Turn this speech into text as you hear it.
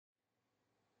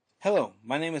Hello,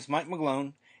 my name is Mike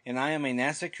McGlone, and I am a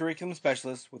NASA Curriculum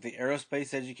Specialist with the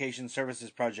Aerospace Education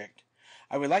Services Project.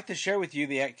 I would like to share with you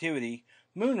the activity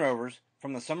Moon Rovers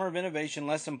from the Summer of Innovation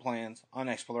lesson plans on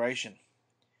exploration.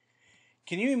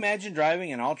 Can you imagine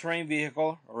driving an all-terrain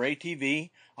vehicle, or ATV,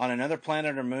 on another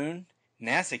planet or moon?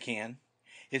 NASA can.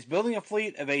 It's building a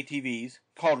fleet of ATVs,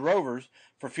 called Rovers,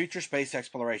 for future space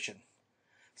exploration.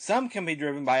 Some can be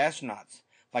driven by astronauts,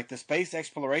 like the Space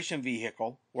Exploration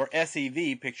Vehicle, or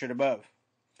SEV, pictured above.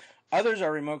 Others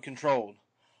are remote controlled.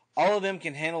 All of them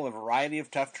can handle a variety of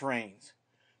tough terrains.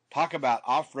 Talk about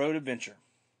off-road adventure.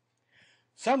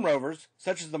 Some rovers,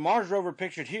 such as the Mars rover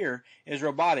pictured here, is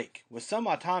robotic, with some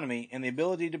autonomy and the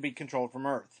ability to be controlled from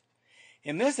Earth.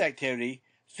 In this activity,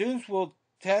 students will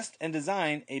test and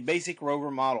design a basic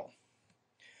rover model.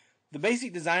 The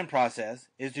basic design process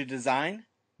is to design,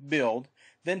 build,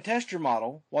 then test your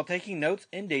model while taking notes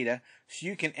and data so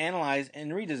you can analyze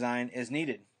and redesign as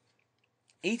needed.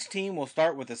 Each team will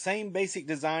start with the same basic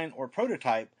design or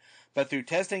prototype, but through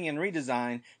testing and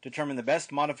redesign, determine the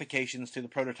best modifications to the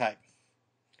prototype.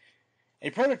 A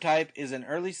prototype is an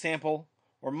early sample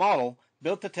or model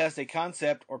built to test a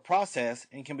concept or process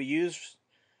and can be used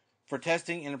for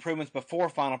testing and improvements before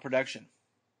final production.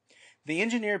 The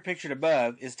engineer pictured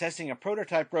above is testing a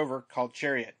prototype rover called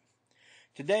Chariot.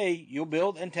 Today, you'll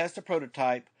build and test a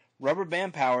prototype rubber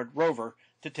band-powered rover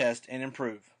to test and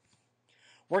improve.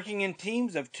 Working in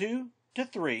teams of 2 to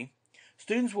 3,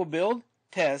 students will build,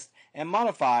 test, and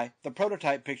modify the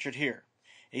prototype pictured here,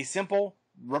 a simple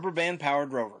rubber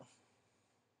band-powered rover.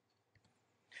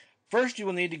 First, you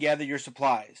will need to gather your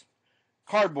supplies.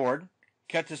 Cardboard,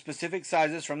 cut to specific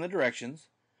sizes from the directions,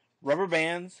 rubber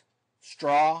bands,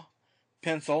 straw,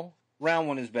 pencil, round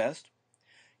one is best,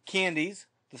 candies,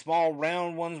 the small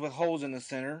round ones with holes in the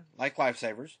center, like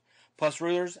lifesavers, plus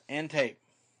rulers and tape.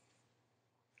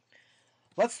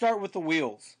 Let's start with the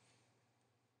wheels.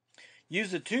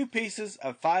 Use the 2 pieces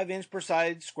of 5-inch per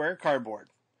side square cardboard.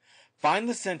 Find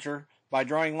the center by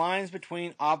drawing lines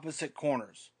between opposite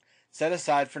corners. Set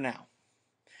aside for now.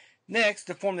 Next,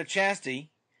 to form the chassis,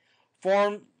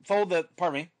 fold the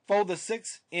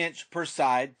 6-inch per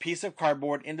side piece of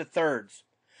cardboard into thirds,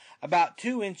 about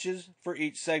 2 inches for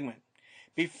each segment.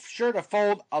 Be sure to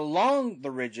fold along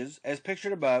the ridges as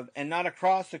pictured above and not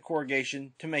across the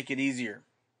corrugation to make it easier.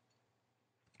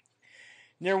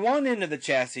 Near one end of the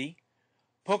chassis,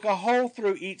 poke a hole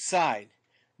through each side.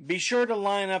 Be sure to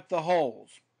line up the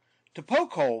holes. To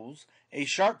poke holes, a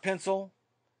sharp pencil,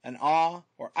 an awl,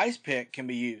 or ice pick can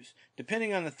be used,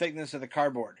 depending on the thickness of the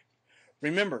cardboard.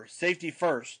 Remember, safety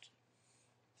first.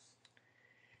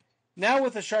 Now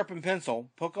with a sharpened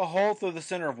pencil, poke a hole through the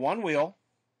center of one wheel,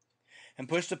 and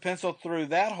push the pencil through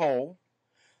that hole,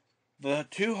 the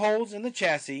 2 holes in the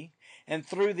chassis, and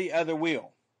through the other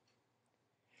wheel.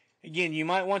 Again, you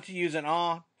might want to use an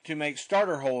awl to make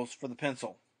starter holes for the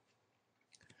pencil.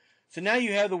 So now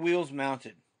you have the wheels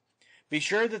mounted. Be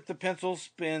sure that the pencils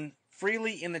spin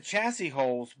freely in the chassis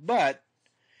holes, but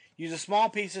use a small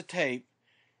piece of tape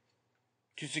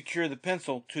to secure the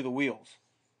pencil to the wheels.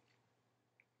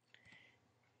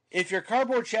 If your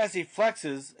cardboard chassis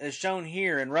flexes, as shown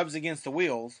here, and rubs against the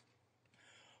wheels,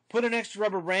 put an extra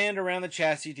rubber band around the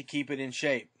chassis to keep it in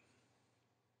shape.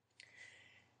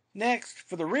 Next,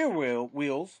 for the rear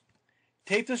wheels,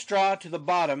 tape the straw to the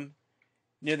bottom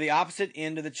near the opposite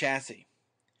end of the chassis.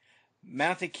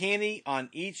 Mount a candy on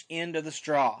each end of the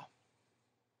straw.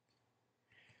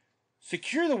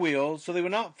 Secure the wheels so they will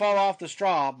not fall off the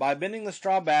straw by bending the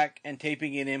straw back and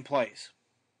taping it in place.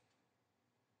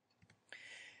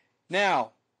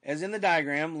 Now, as in the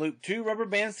diagram, loop 2 rubber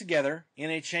bands together in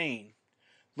a chain.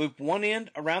 Loop one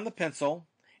end around the pencil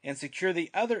and secure the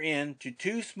other end to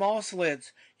 2 small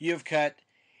slits you have cut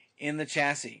in the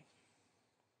chassis.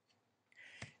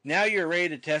 Now you're ready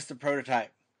to test the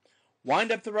prototype.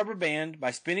 Wind up the rubber band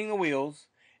by spinning the wheels,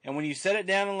 and when you set it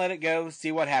down and let it go,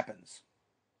 see what happens.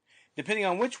 Depending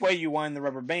on which way you wind the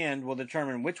rubber band will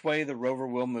determine which way the rover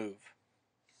will move.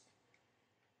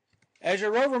 As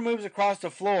your rover moves across the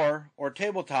floor or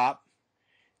tabletop,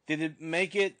 did it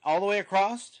make it all the way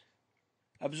across?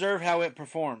 Observe how it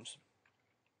performs.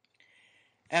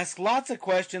 Ask lots of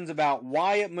questions about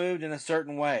why it moved in a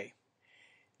certain way.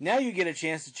 Now you get a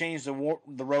chance to change the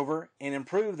rover and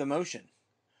improve the motion.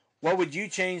 What would you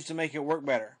change to make it work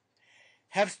better?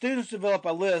 Have students develop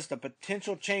a list of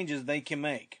potential changes they can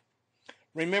make.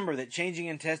 Remember that changing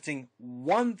and testing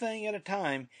one thing at a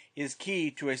time is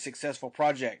key to a successful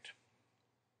project.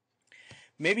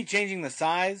 Maybe changing the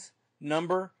size,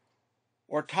 number,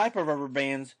 or type of rubber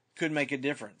bands could make a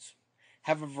difference.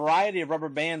 Have a variety of rubber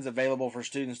bands available for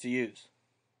students to use.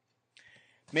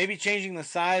 Maybe changing the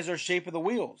size or shape of the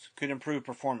wheels could improve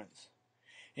performance.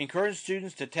 Encourage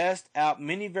students to test out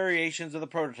many variations of the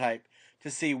prototype to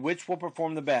see which will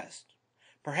perform the best,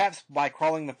 perhaps by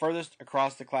crawling the furthest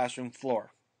across the classroom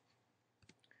floor.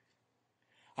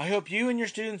 I hope you and your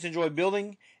students enjoy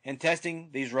building and testing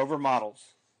these Rover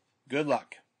models. Good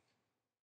luck.